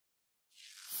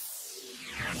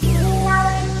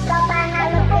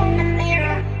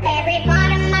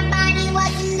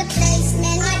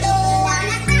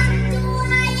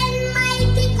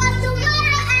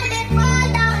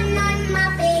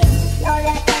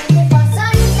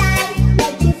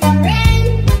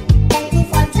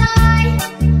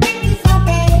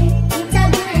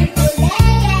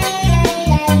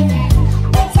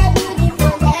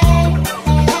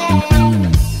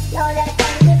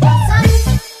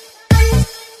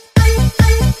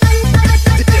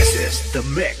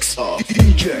mix of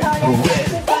DJ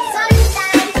Red.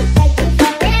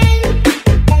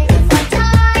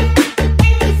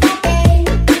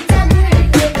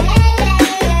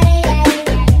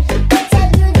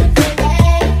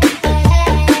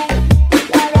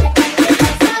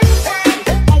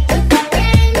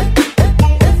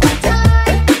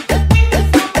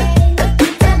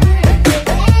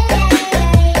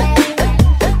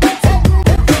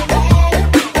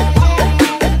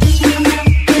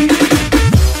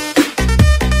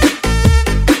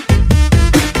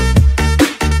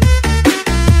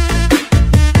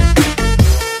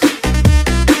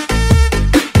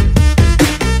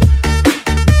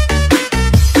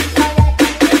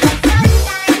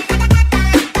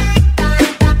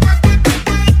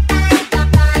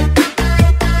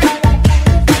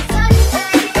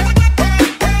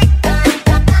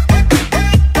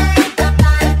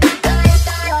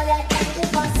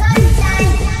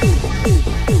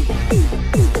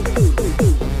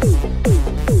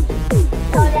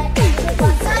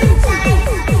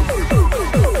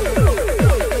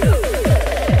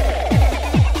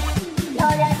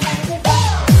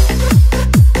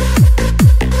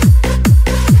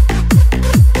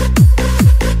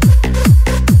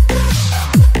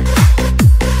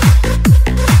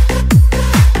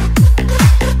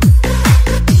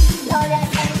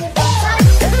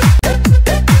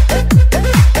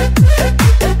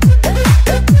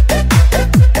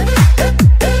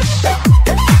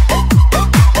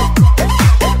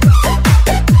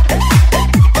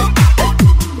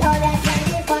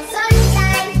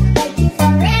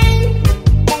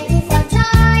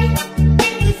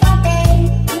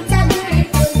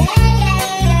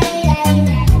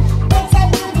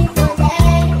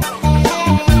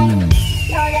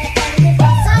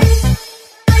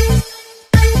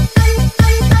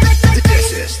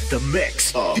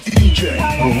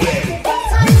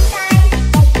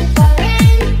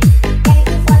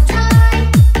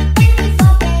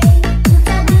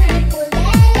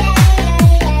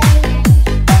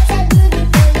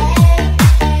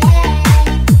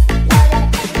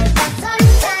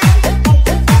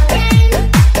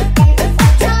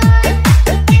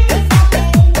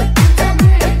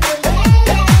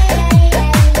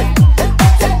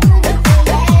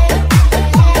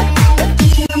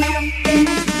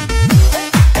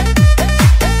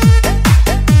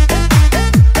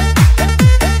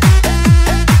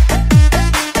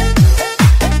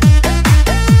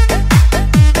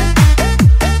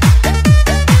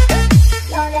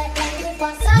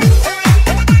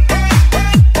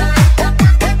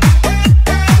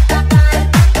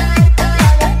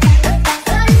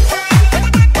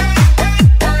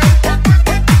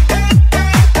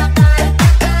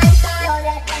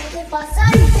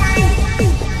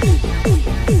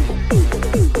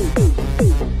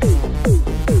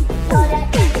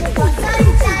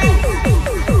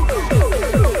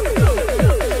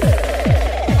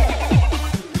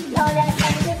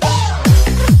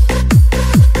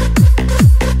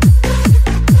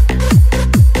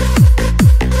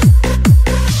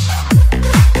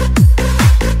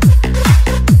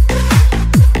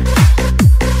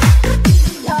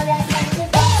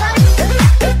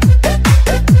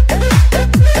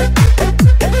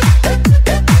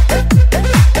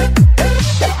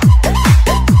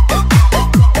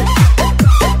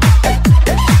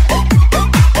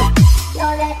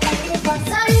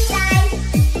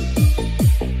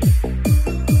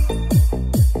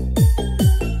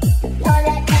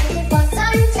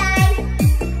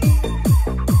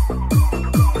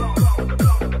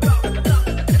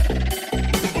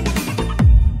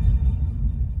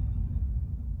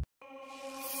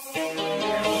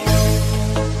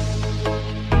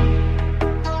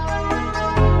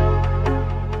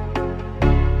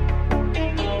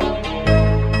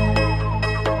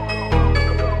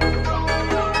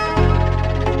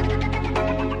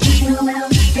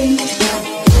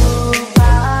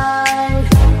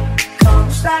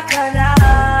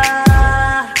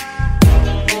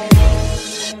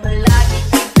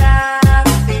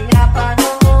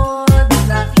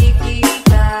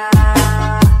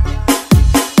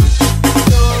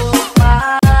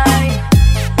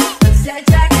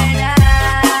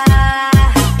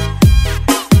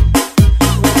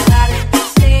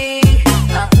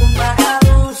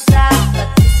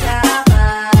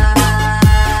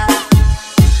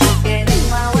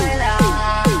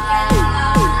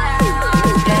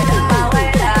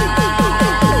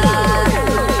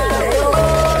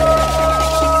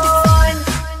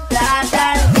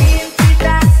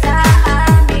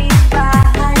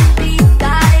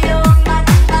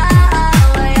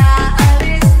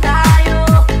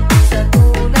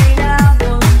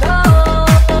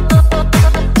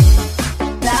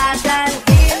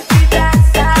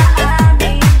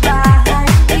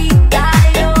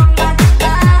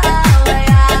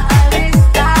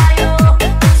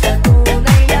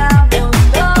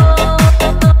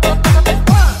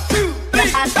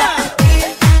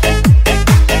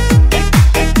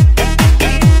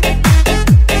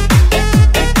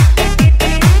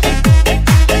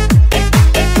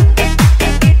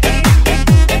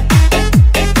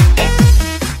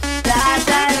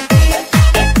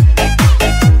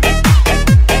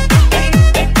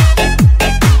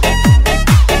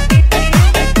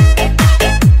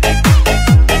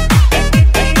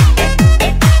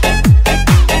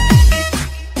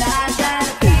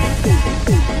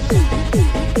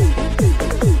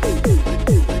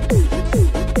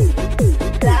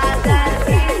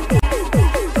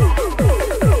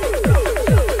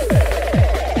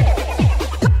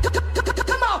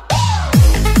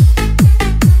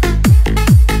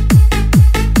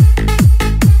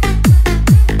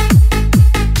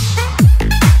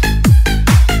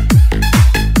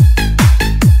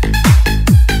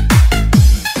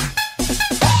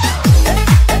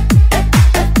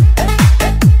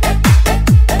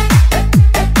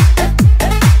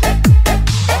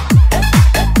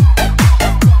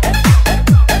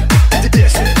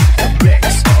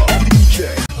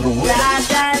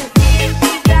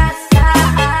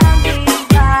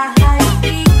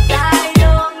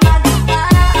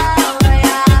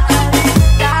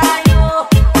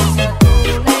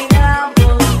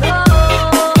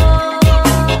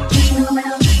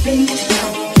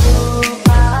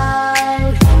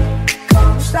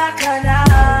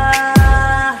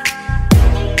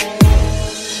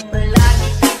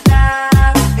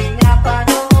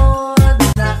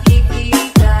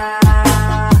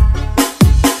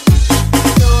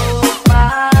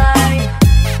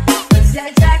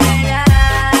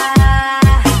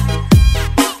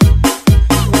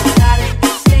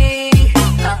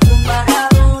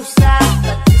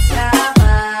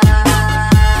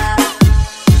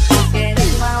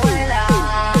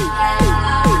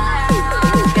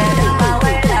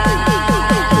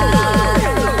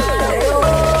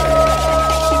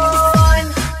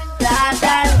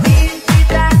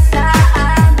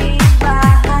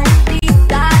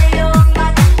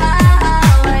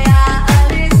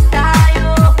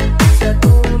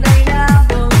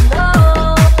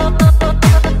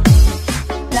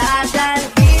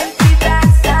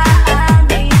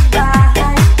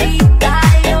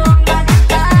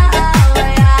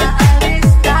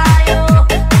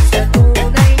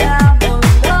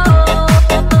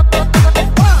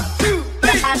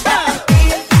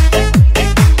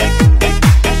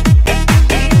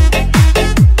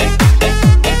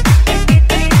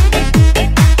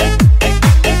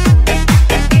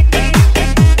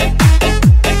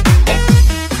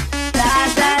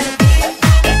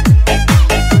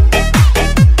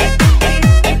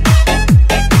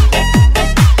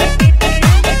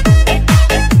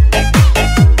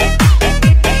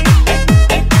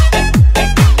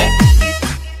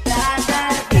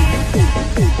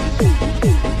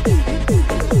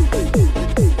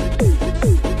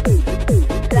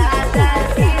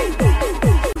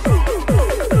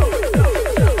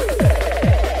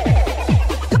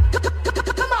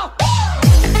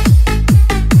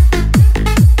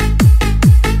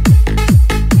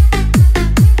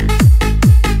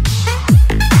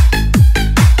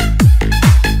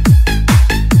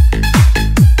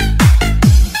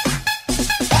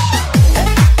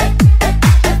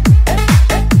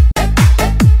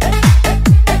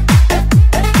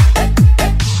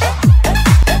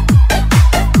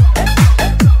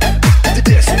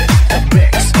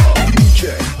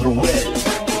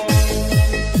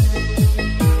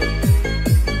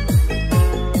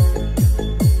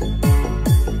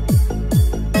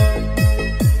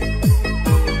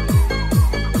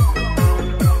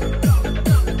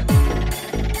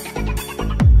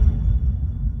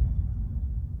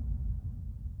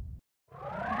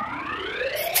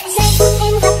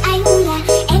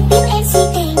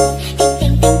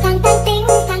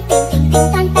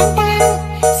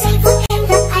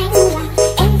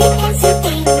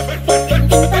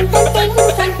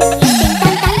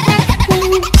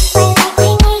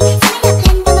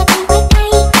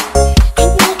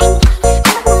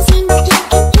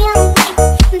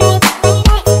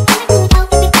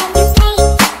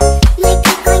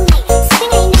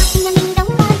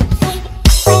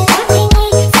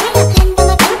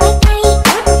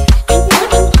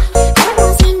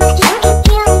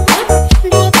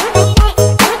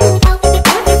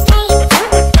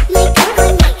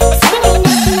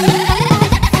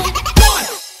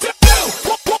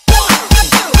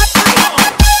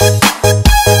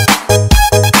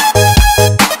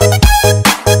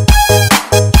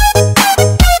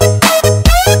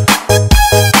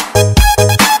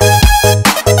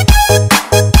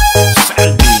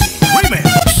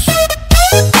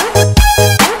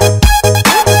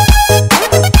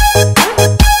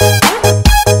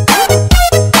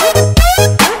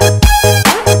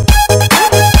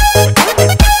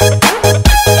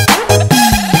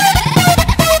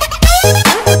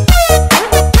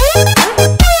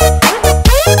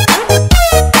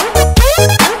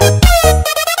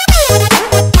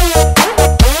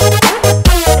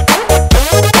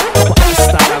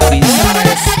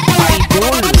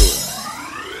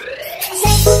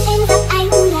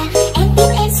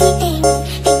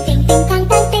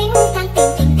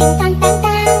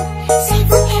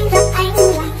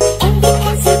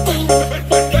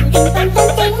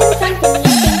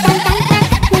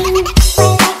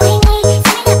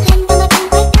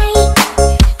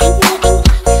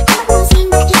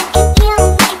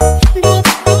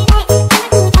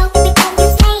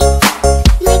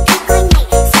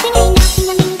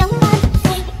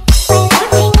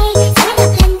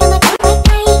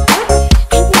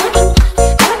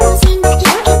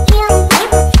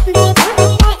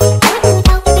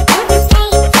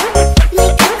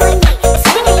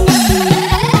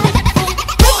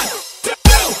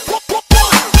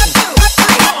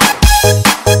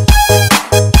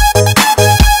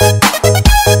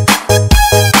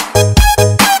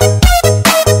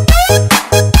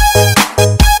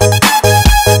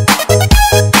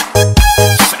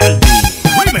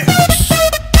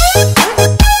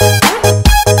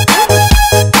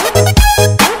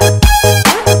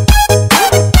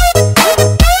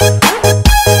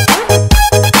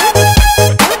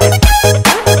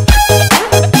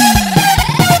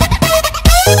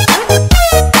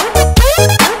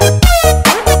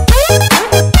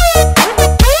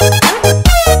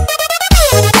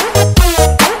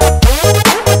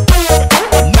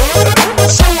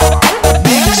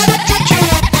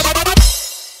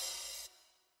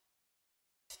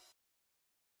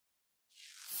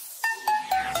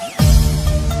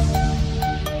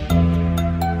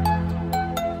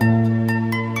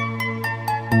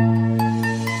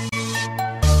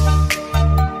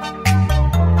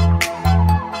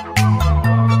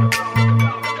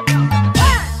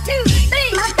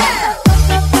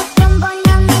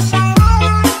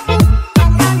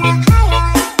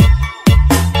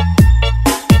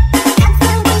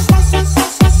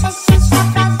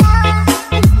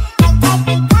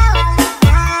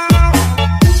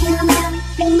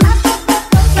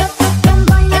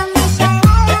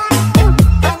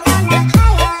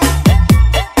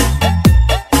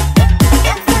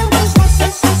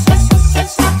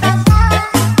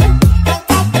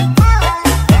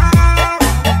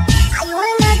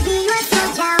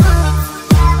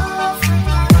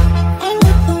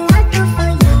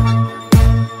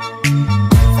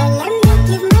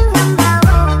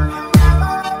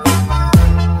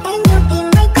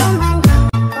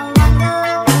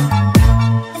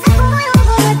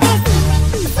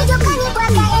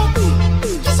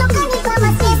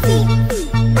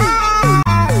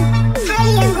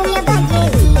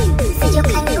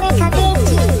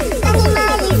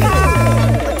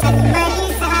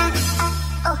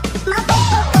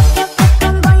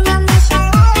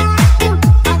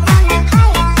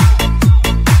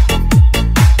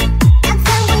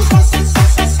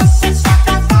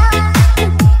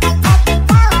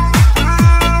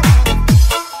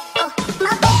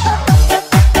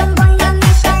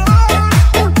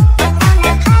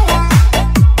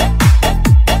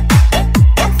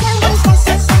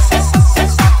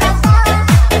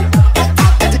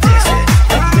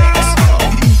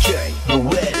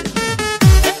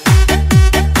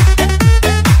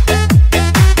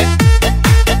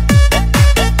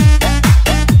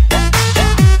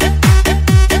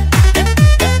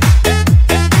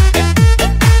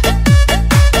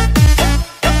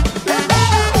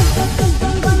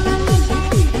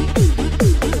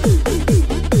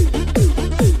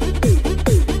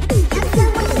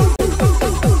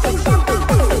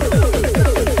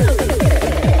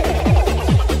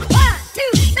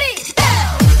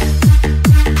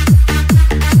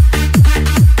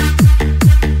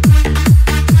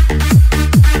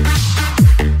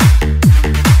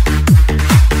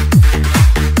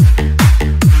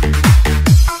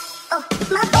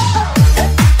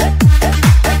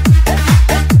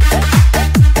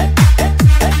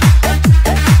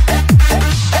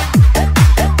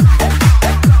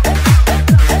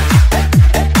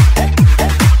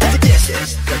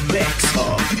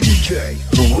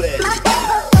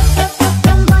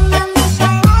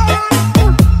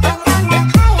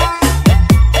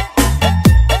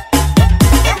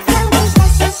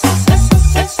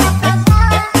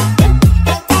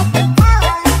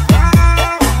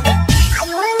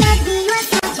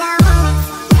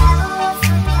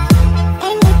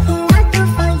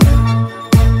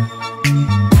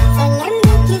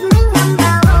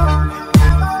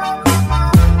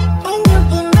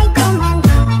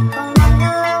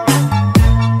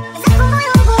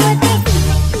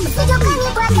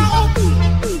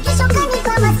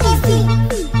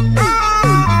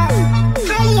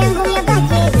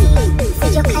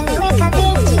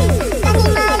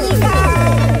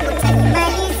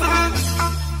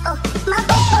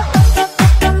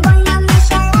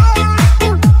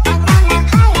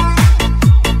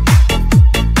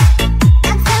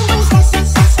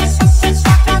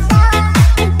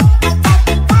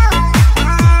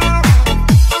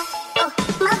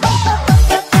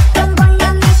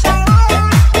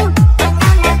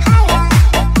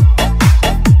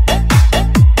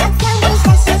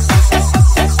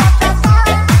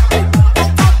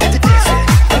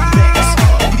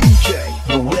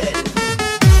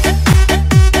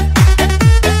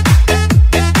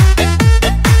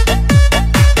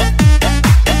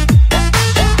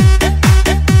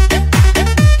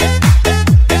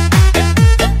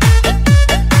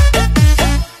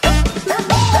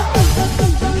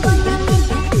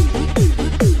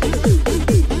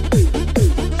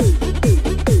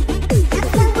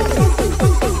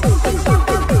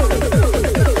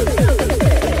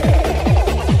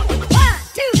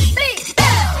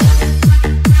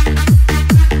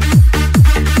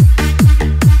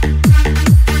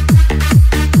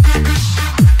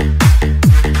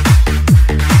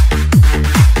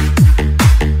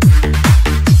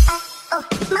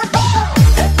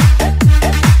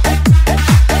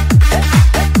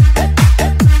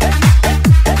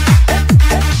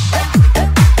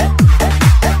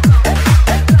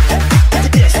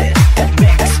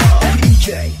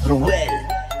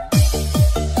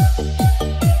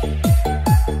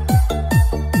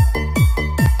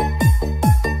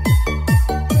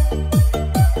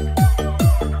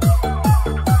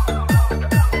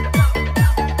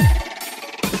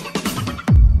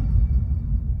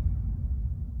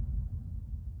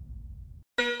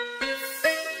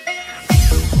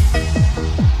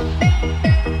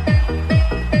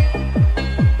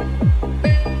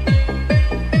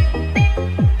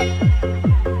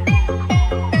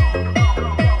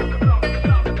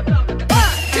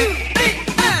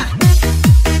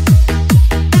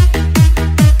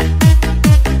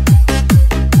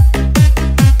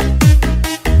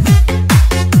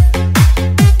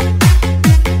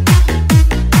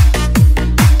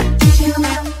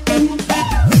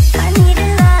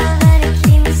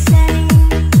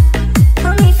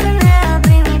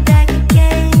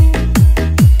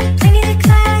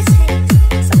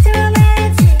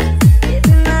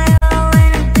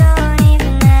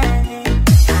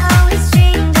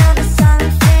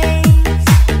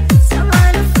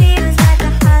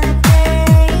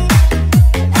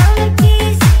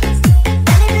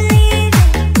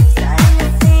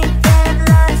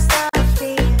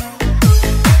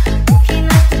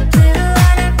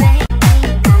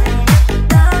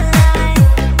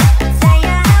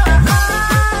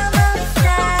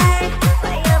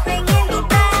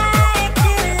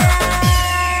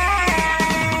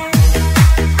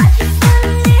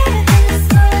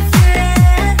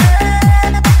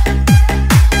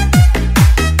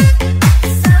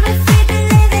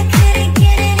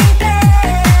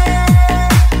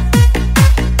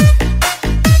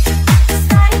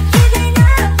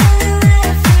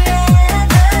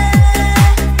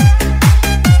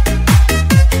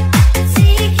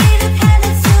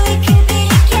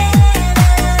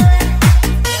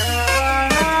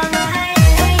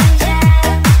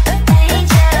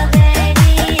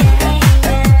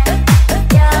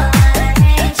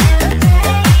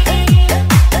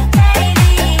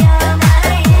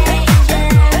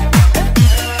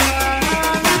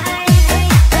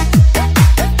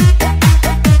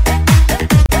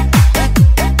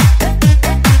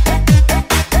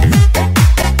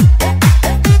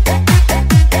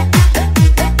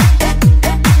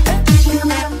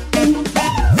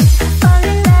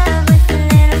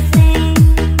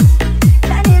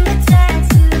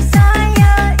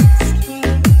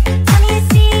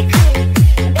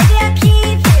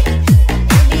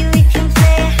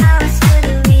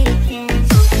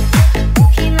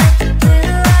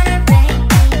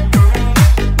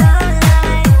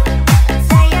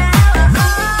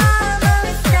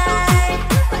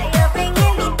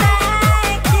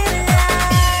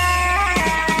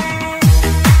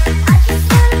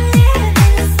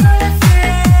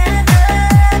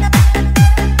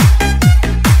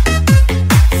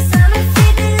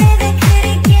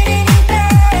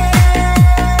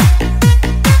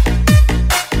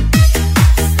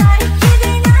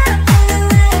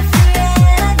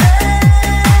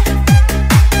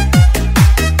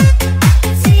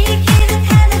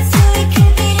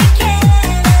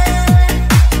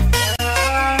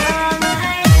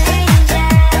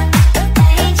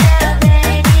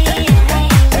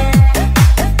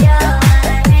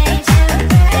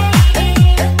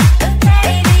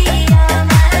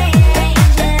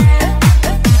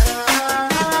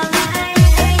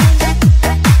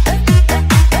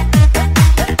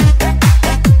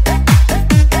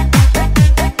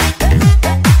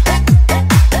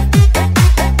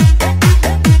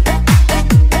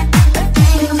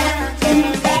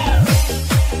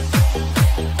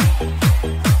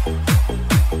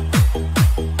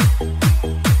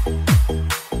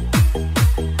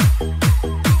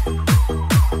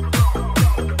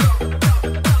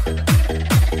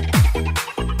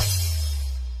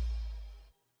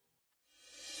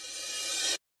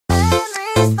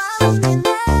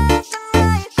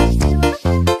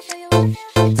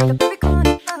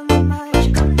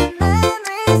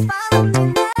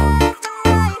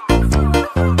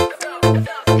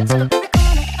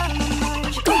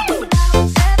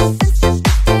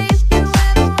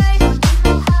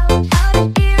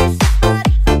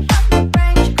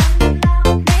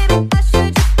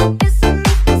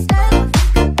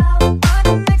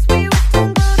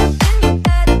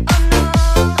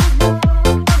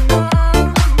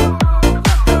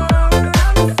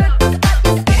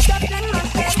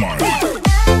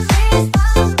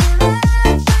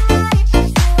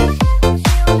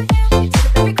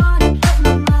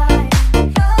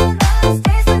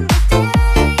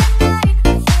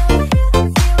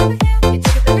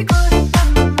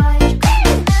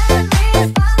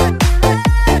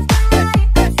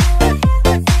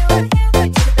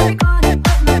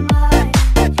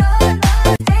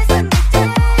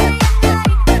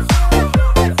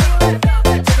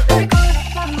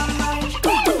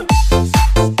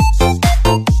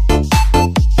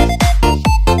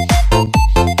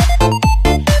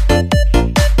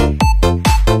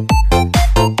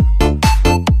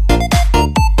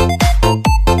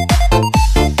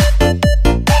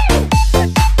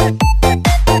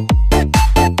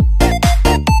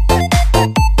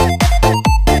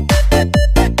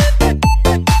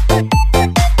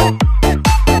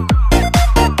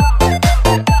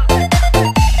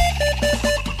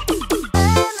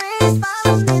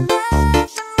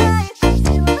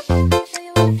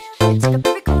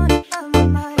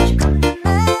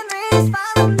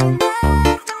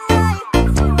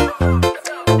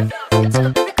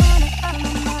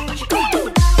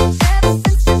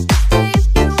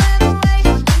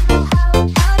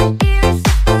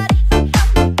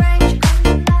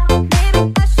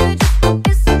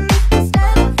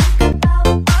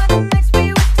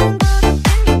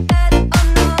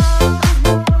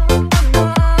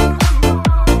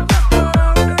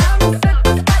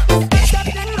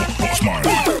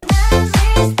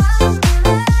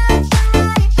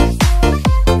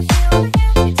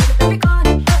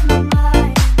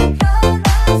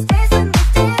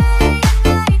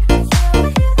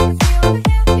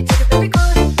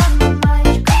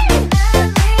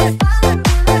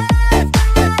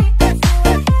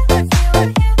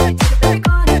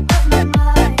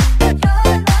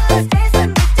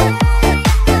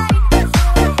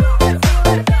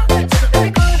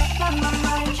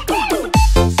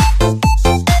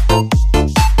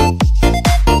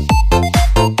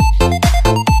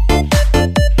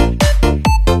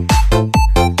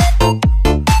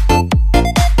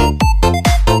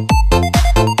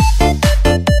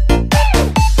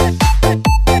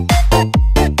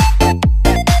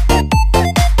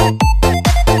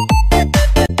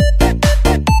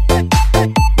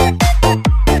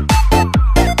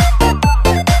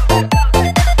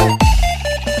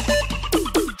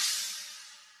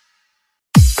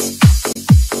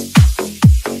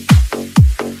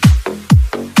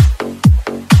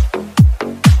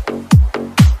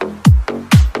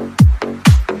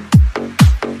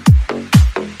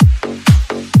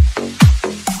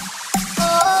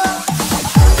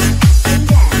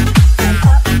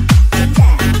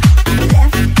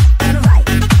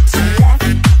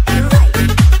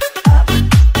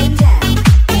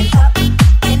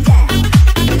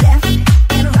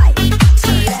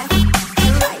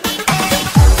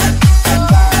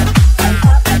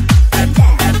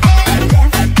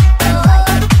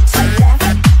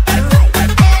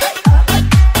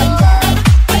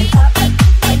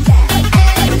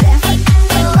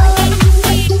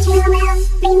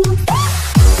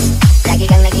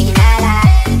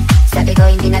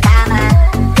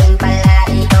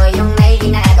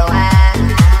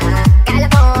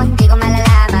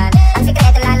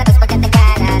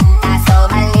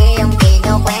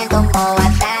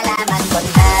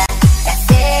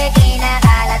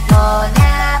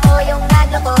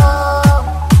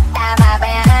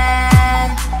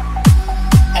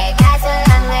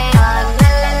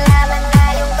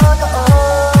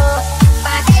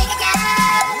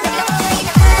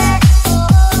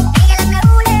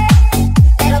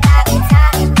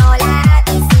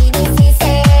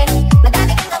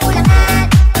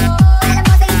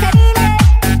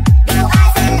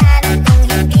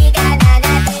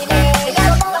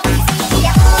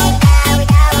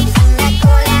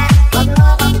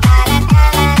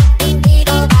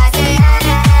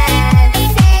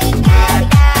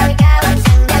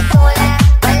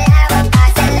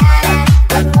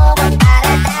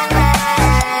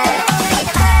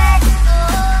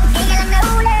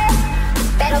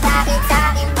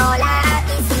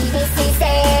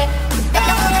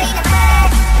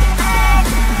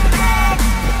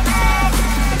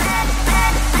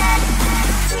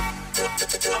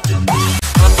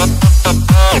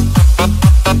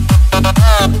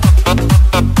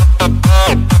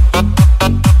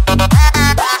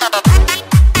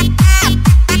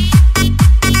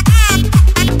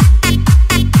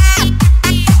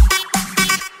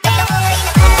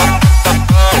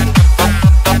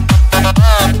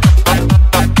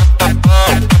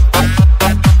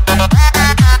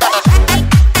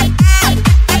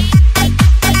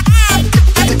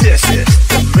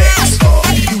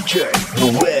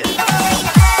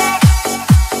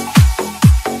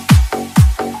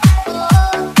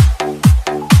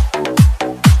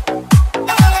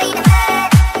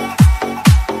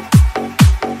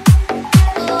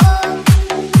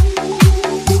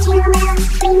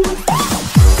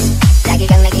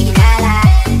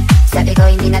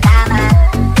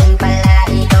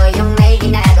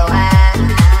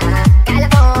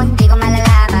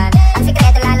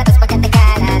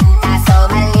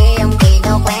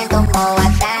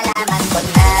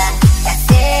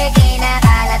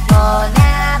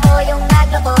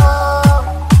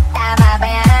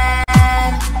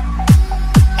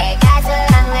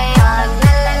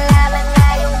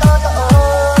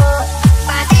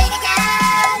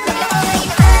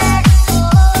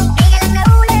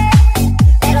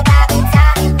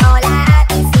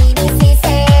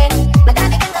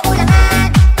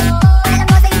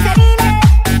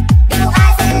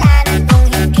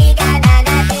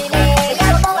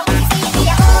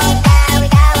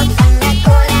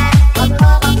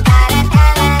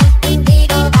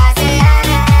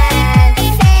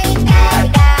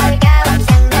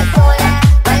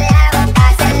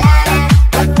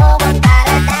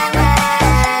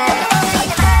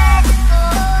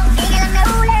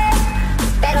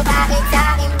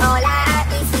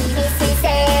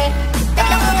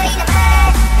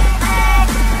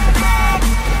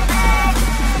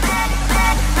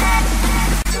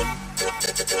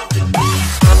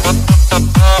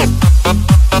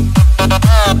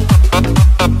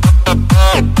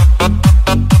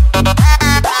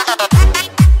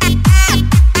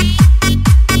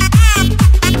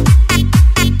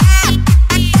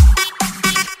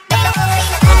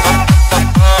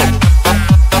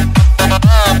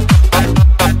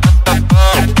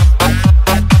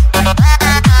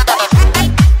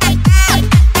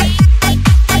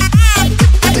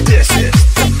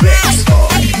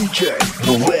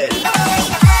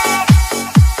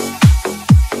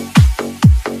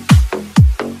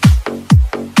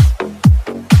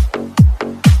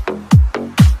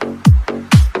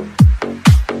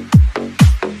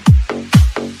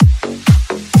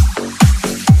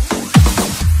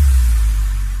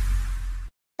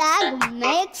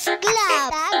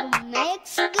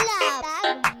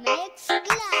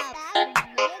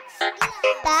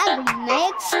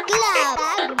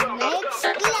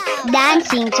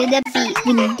 Dancing to the beat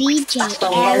with DJ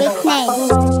Eric Name.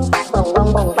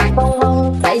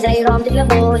 Dây dây rom tiếng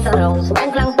vô sao rồng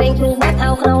xuống lăng bên thu bát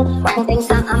ao không bằng tình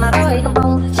xa mà rơi không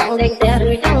bông trong đêm té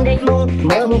rưỡi trong đêm mung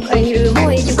mơ mục khơi rưỡi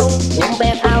môi chim cung những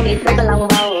bé ao bị tôi lòng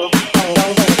bông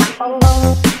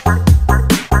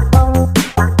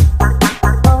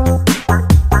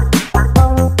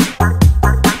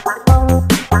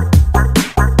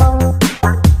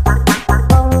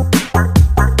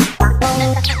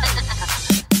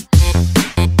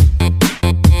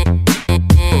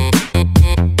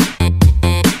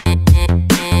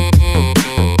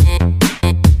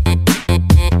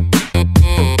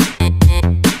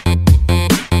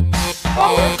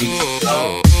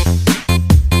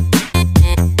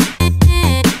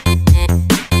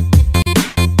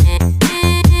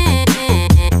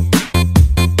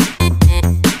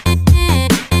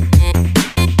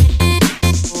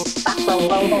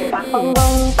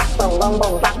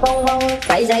bông bông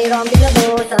dây dây rom tiếng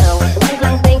vô sao rồng xuống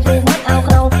lăng bên thu bát ao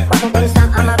không bằng tình xa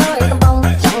mà rơi không bông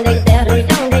trong đêm té rưỡi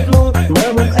trong đêm mung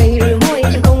mơ mục khơi rưỡi môi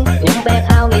chim cung những bé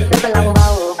ao bị tôi lòng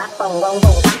bông bát bông bông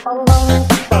bông bát bông bông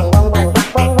bông bông bông bát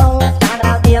bông bông ta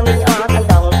đào tiền mình ở thành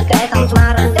đồng kẻ không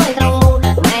mà răng chơi trong mung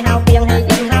mai hao tiền hay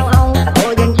dân hao ông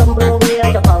cô dân trong rô bia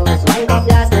cho phòng xoay cốc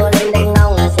gas mưa lên đèn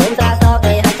nông xuống ra so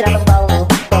về hai trăm bông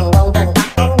bông bông bông bông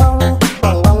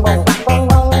bông bông bông bông bông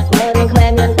bông mơ đêm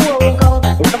khoe miền uống không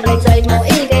không lên dây mỗi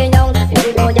cái nhông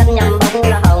những cô dân nhầm bông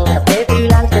là hồng tập kế phi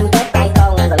lan xin tốt tay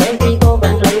công rồi lên khi cô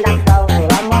vẫn lên đặt công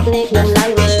lo mót nít nhìn lại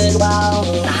người bao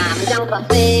tạm trong cà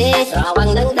phê rồi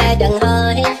bằng đứng tay chân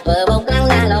hơi vừa bốc lăng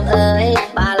na lộc ơi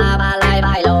ba lai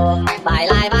bài lô bài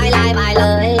lai bài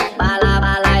lời ba lai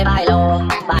bài lô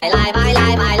bài lai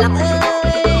bài lộc ơi.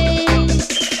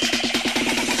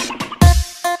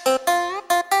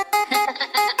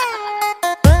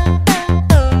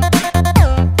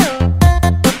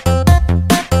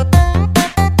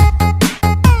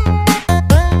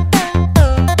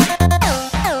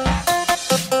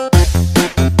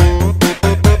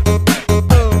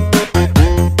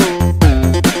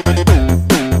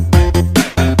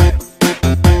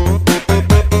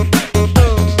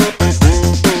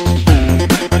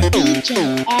 DJ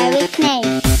Eric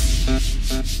Name.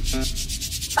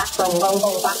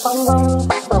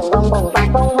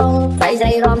 Bông bông dây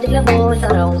dây rom tiếng vô sao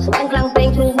rồng xuống lăng bên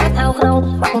thu bát ao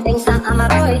không bằng tình xa mà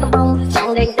rơi không bông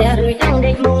trong đêm té rưỡi trong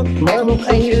đêm mung mơ mục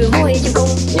khơi rưỡi môi chim cung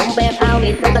những bé ao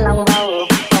bị tôi lòng bông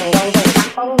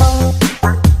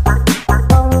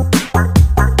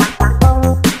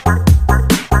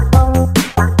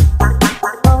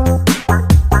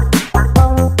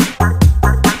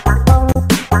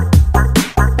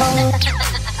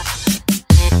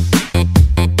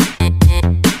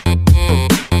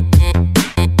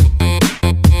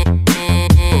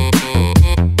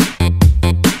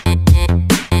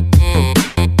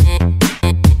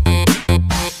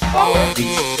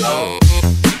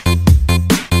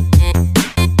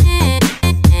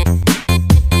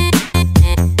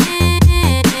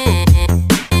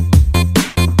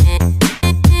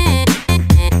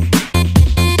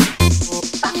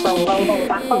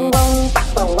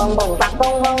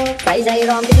bông bông dây dây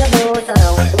rom tiếng vô sao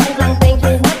rồng xuống lăng bên thu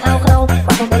bát ao không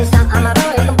bằng tình xa mà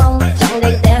rơi không bông trong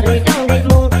đêm té rưỡi trong đêm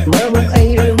mung mơ mục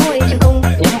khơi rưỡi môi chim cung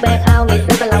những bé ao bị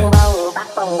tôi lòng bông bát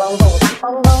bông bông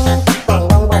bông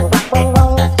bông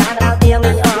bông ta đào tiền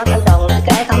mình ở thành đồng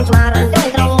kẻ không mà răng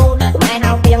chơi trong mung mai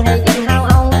hao tiền hay dân hao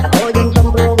ông cô dân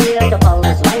trong rô bia cho phòng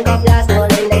xoay cốc gas mưa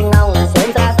lên đèn nông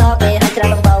xuống ra so về hai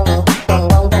trăm bông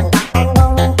bông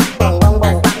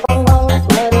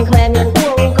mơ đêm khoe miền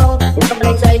uống không không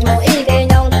lên dây mỗi cái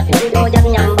nhông những cô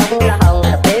dân nhầm bông là hồng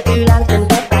tập kế phi lan xin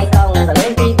tốt tay công rồi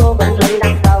lên khi cô vẫn lên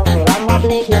đặt công lo mót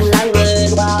nít nhìn lại người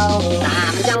bao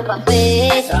tạm trong cà phê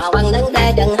rồi bằng đứng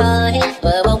tay chân hơi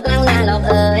vừa bốc lăng na lộc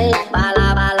ơi ba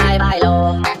lai bài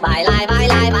lô bài lai bài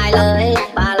lời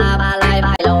ba lai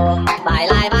bài lô bài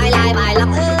lai bài lộc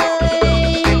ơi.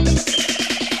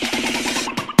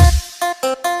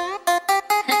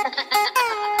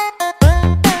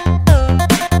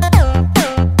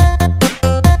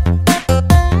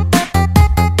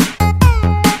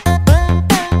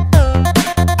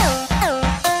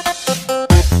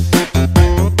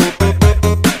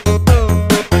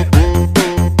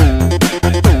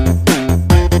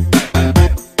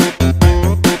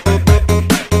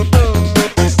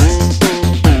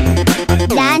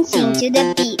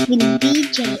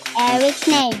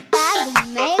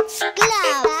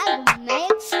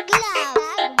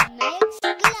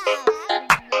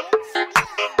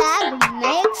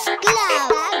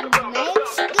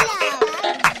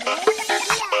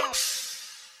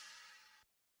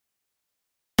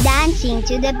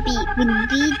 to the beat with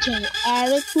DJ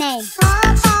Eric's name.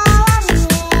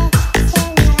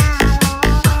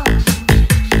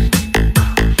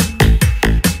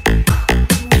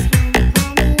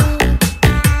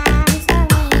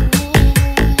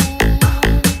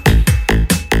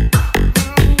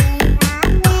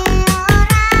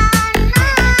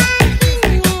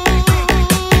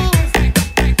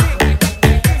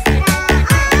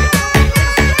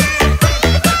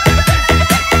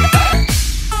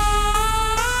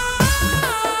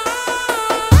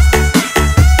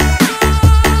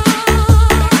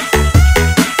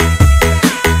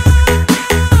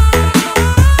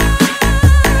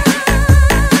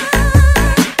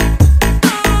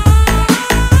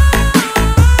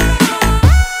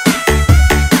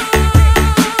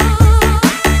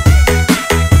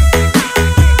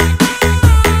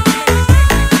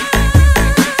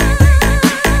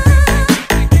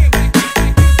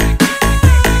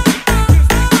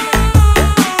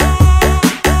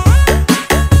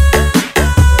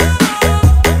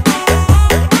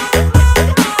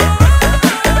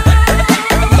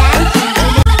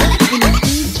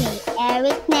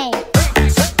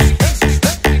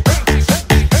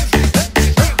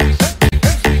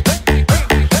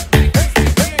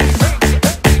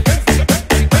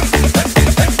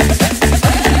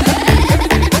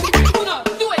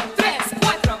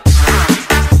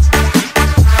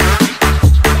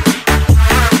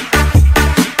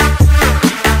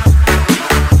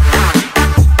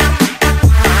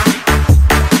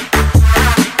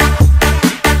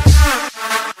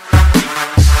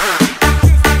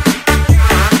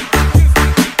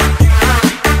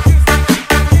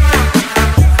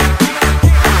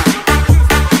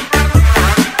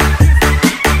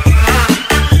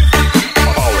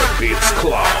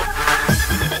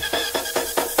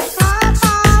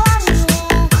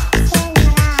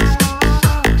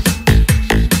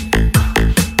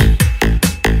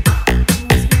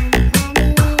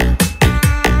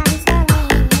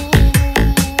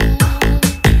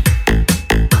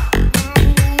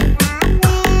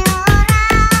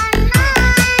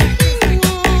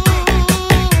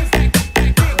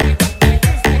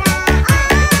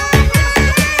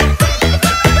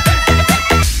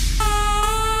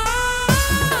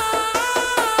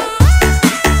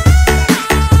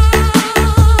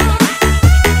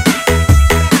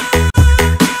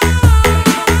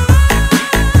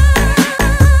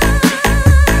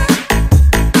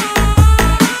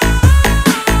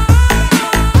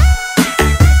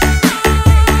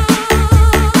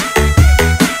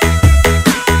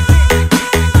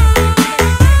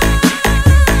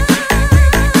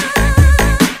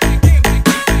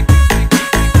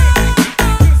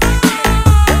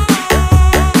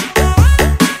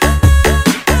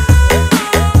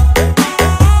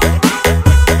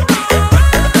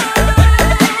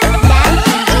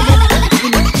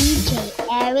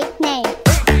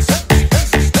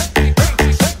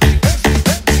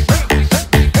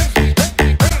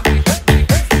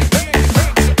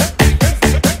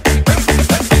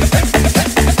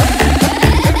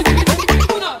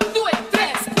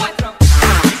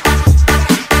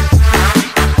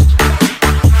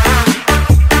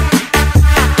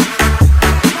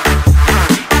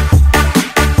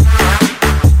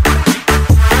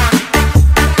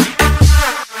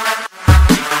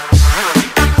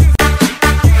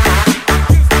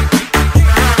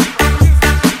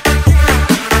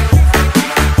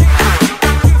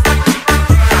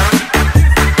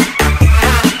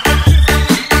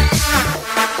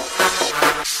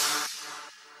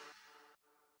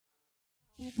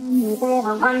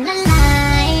 On the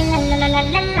line, la la la la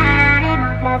la laม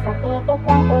องเธอสักทีก็ใจ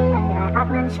เองมันอยาก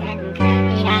มันเช่นเค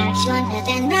ยอยากชวนเธอเ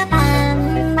ต้นระบ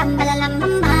ำบัมบะละลัมบั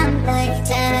มบัมเลยเ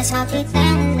จอชอบที่เต้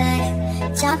นเลย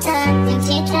ชอบเธออย่าง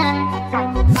ที่เธอ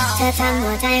ทำหั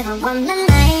วใจของผมละ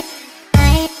ลาย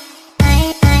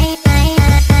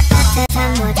เธอท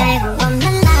ำหัวใจของผมล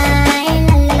ะลาย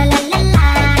ละละละละละ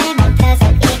มองเธอสั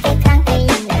กทีกี่ครั้งก็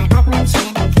ยังอยากมันเช่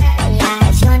นเคยอยาก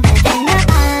ชวนเธอเต้นระ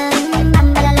บำบัม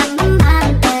บะละลัมบัมบัม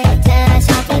เลยเจอช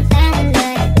อบที่เต้นเล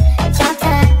ยชอบเธ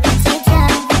ออย่างที่เธอ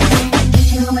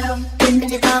เป็นก็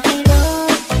จะบอกให้รู้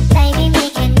ใจไม่มี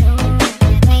แค่หนู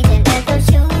ไม่จะเลิกเจ้า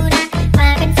ชู้นะมา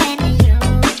เป็นแฟนให้อยู่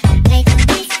ไม่ต้อง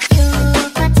มิสยู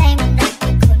เพราะใจมันรัก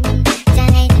คุณจะ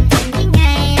ให้เธอ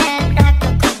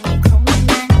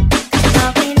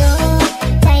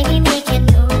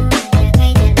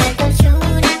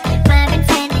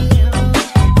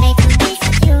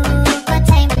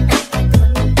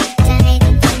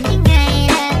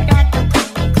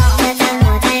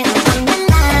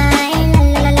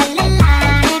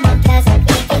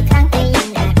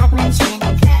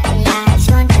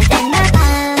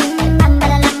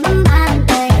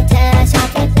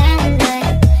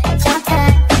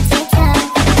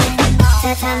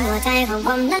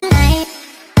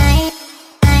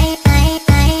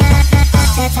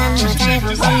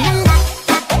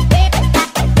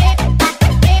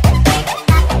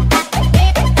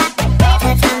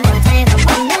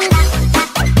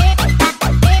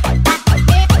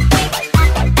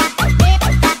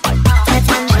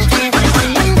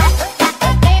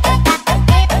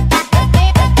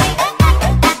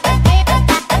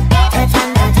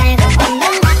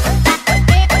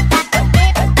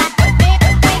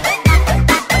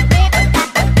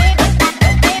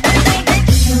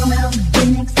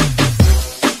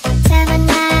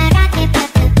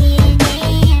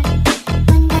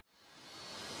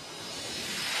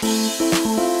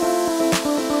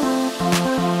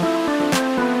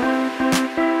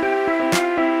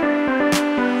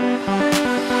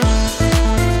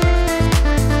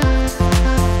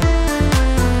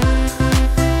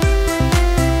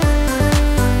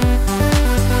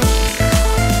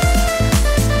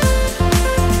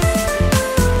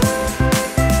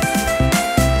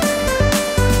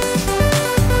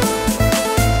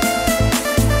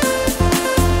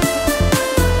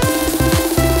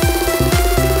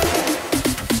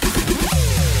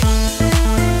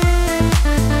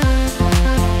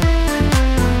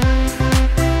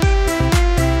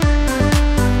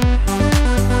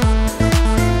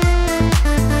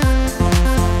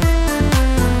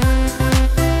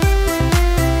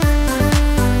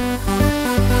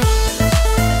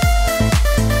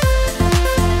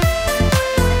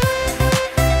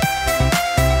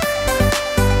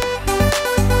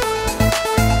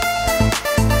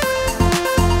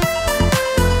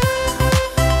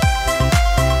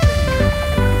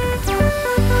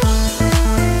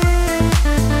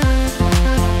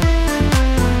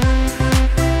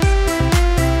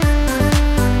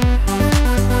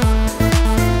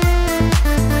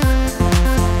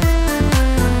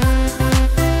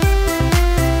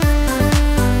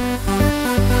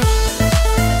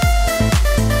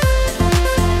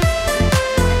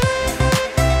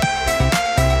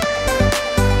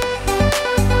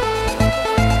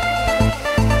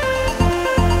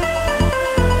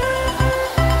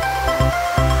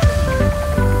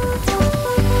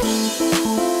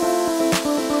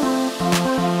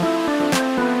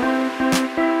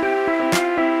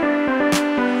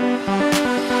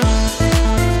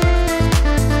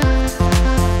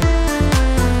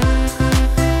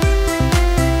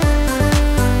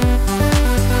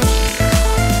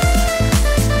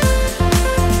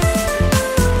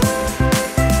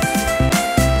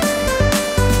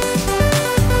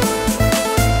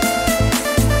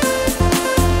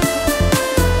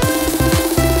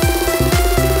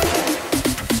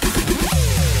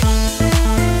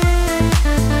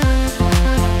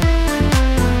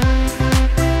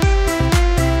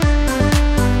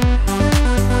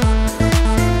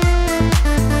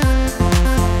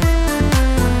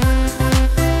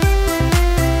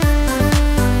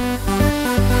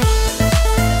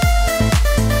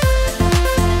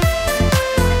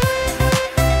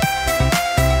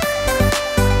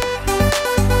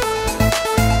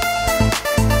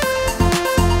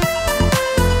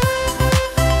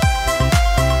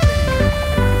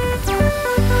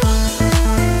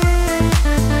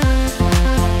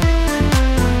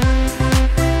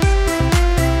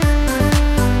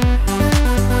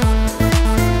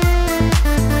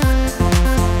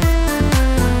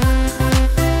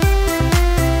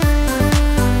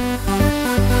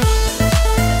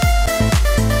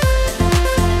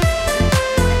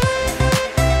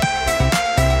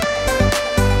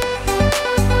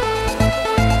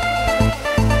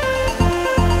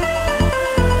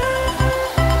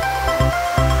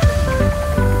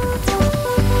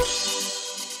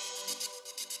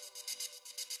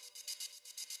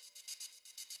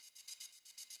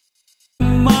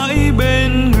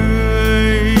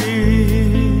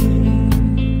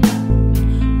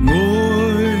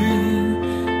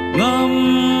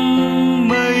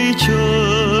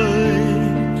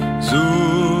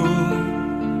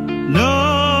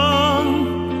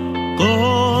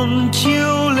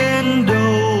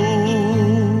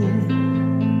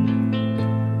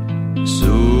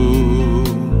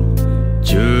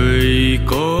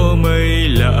có mây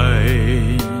lại,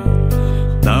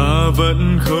 ta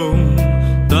vẫn không,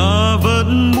 ta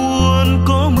vẫn muốn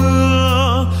có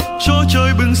mưa cho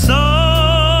trời bừng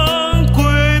sáng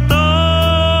quê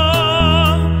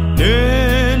ta.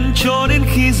 Nên cho đến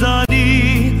khi ra đi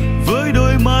với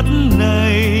đôi mắt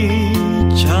này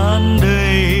tràn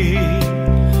đầy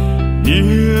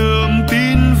niềm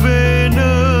tin về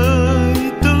nơi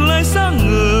tương lai sáng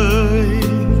ngời.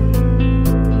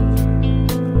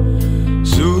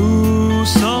 Dù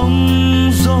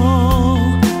sóng gió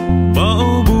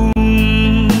bão bùng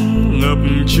ngập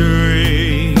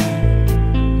trời,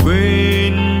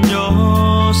 quên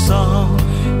nhỏ sao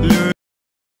lời.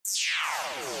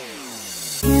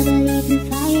 Never leave the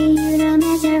fire, you no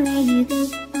matter where you go.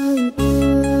 Oh, oh.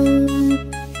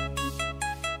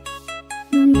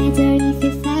 No matter if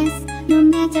you're fast, no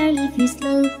matter if you're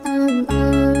slow. Oh, oh.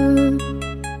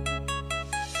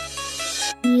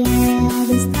 We are all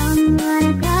the storm,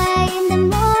 wanna cry in the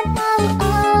morning. Oh,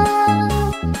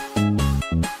 oh.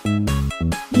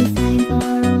 You find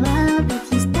for a while, but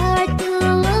you start to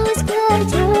lose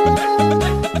control.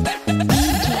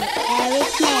 DJ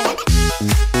Eric.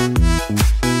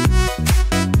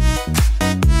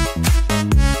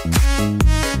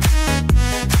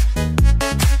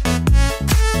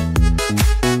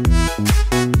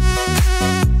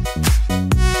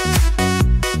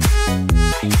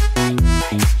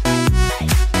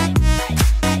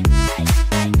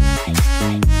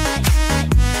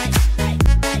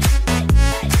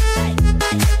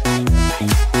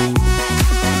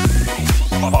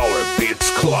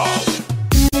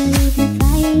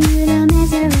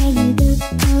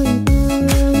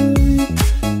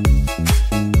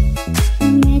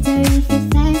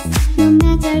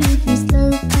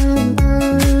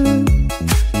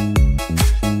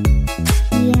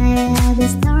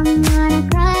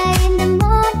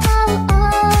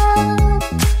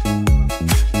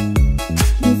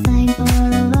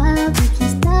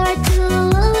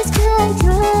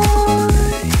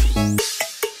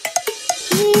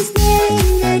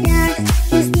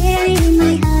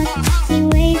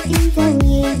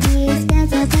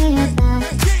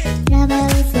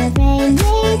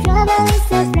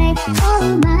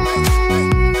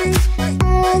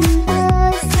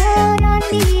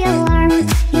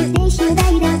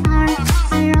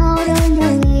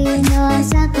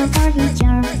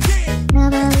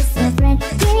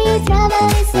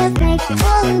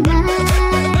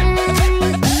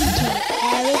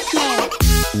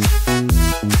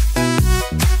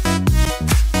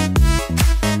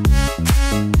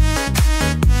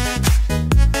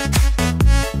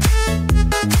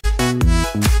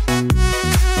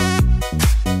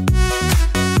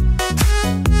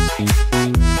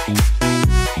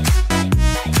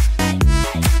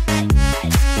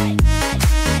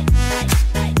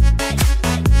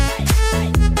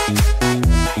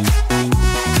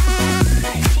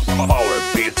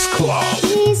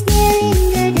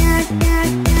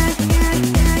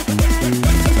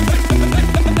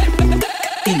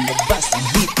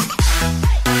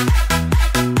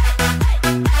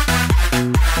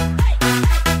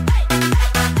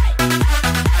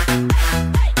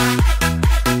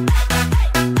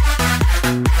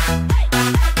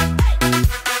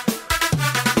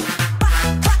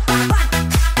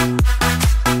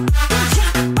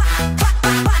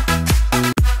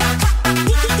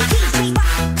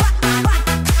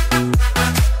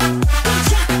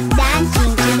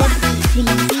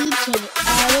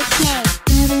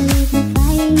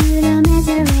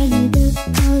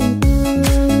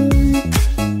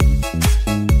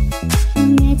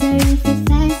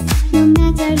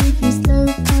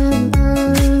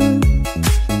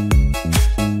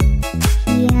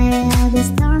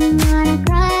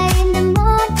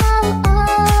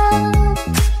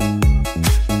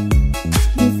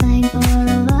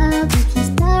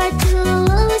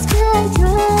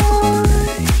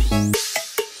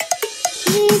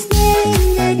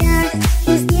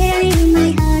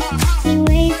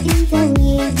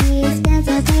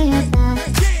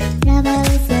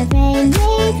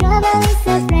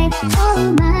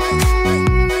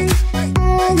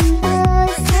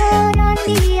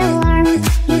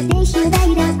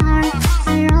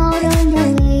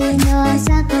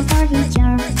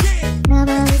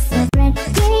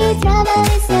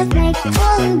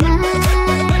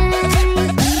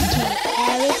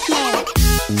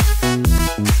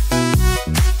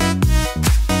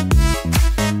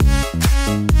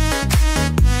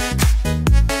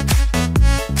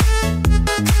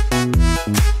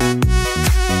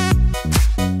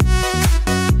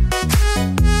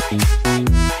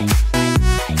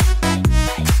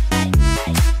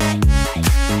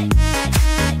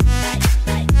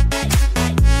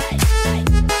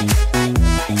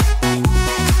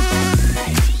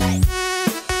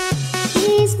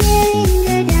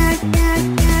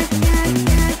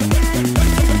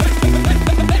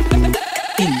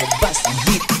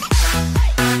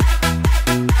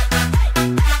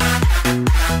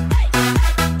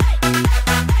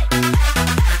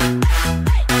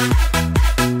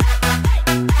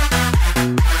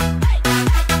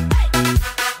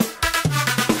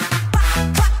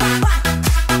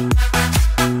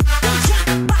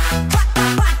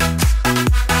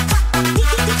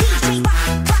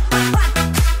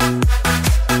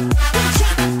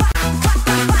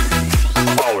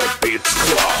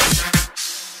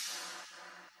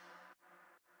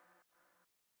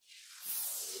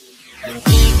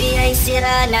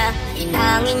 Sira na,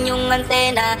 inangin yung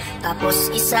antena, tapos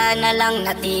isa na lang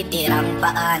natitirang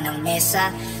paa ng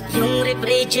mesa. Yung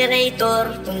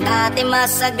refrigerator, kung dati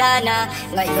masagana,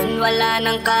 ngayon wala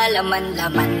nang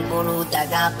kalaman-laman, puro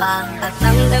daga pa. At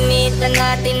ang damitan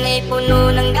natin ay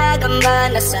puno ng gagamba,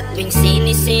 na sa tuwing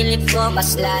sinisilip ko,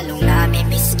 mas lalong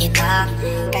namimiss kita.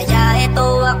 Kaya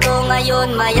eto ako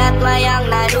ngayon, maya't mayang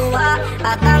naluha,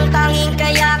 at ang tanging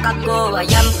kayakap ko ay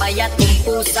ang payat ng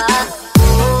pusa.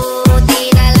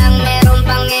 Buti na lang meron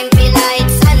pang MP light,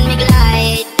 sunmig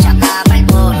light, tsaka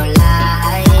Marlboro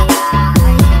light.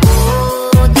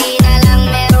 Buti na lang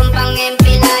meron pang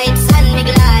MP light, sunmig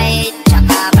light,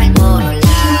 tsaka Marlboro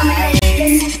light.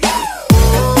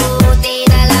 Buti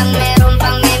na lang meron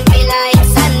pang MP light,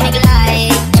 sunmig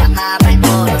light, tsaka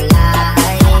Marlboro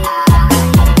light.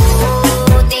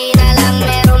 Buti na lang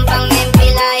meron pang MP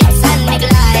light, sunmig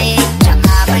light,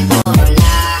 tsaka Marlboro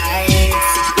light.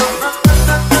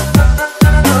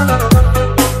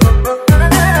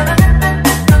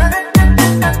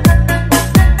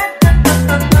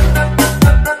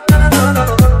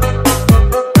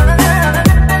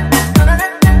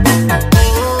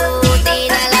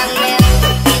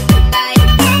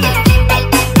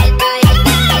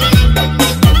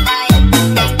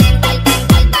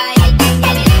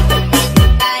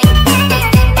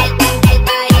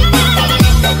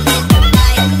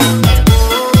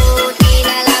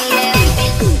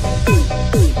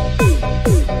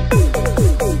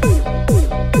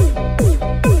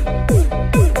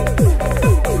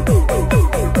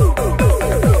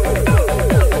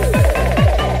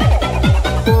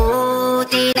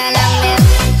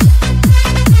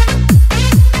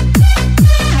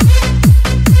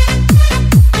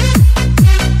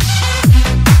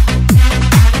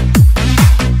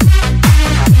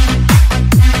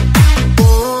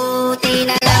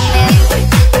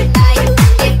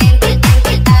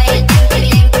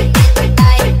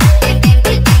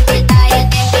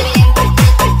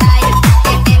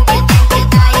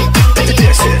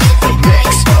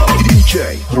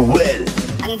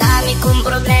 Ang dami kong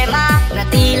problema, na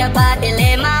tila ba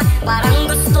dilema, parang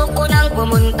gusto ko nang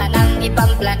pumunta ng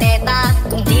ibang planeta.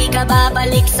 Kung di ka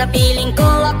babalik sa piling ko,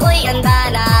 ako'y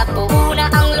handa na. Puuna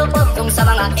ang lubog kung sa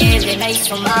mga alien ay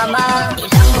sumama.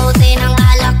 Ilang bote ng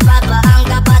alak pa ba ang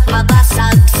dapat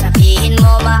mabasag? Sabihin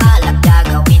mo mahal at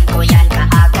gagawin ko yan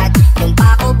kaagad. Yung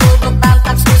pako bubog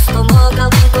tamtaps gusto mo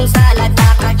gawin kong salad.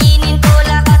 Kakainin ko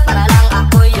lahat para lang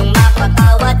ako yung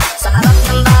mapatawad. Sa harap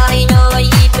ng bahay nyo ay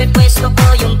ipipwesto ko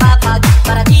yung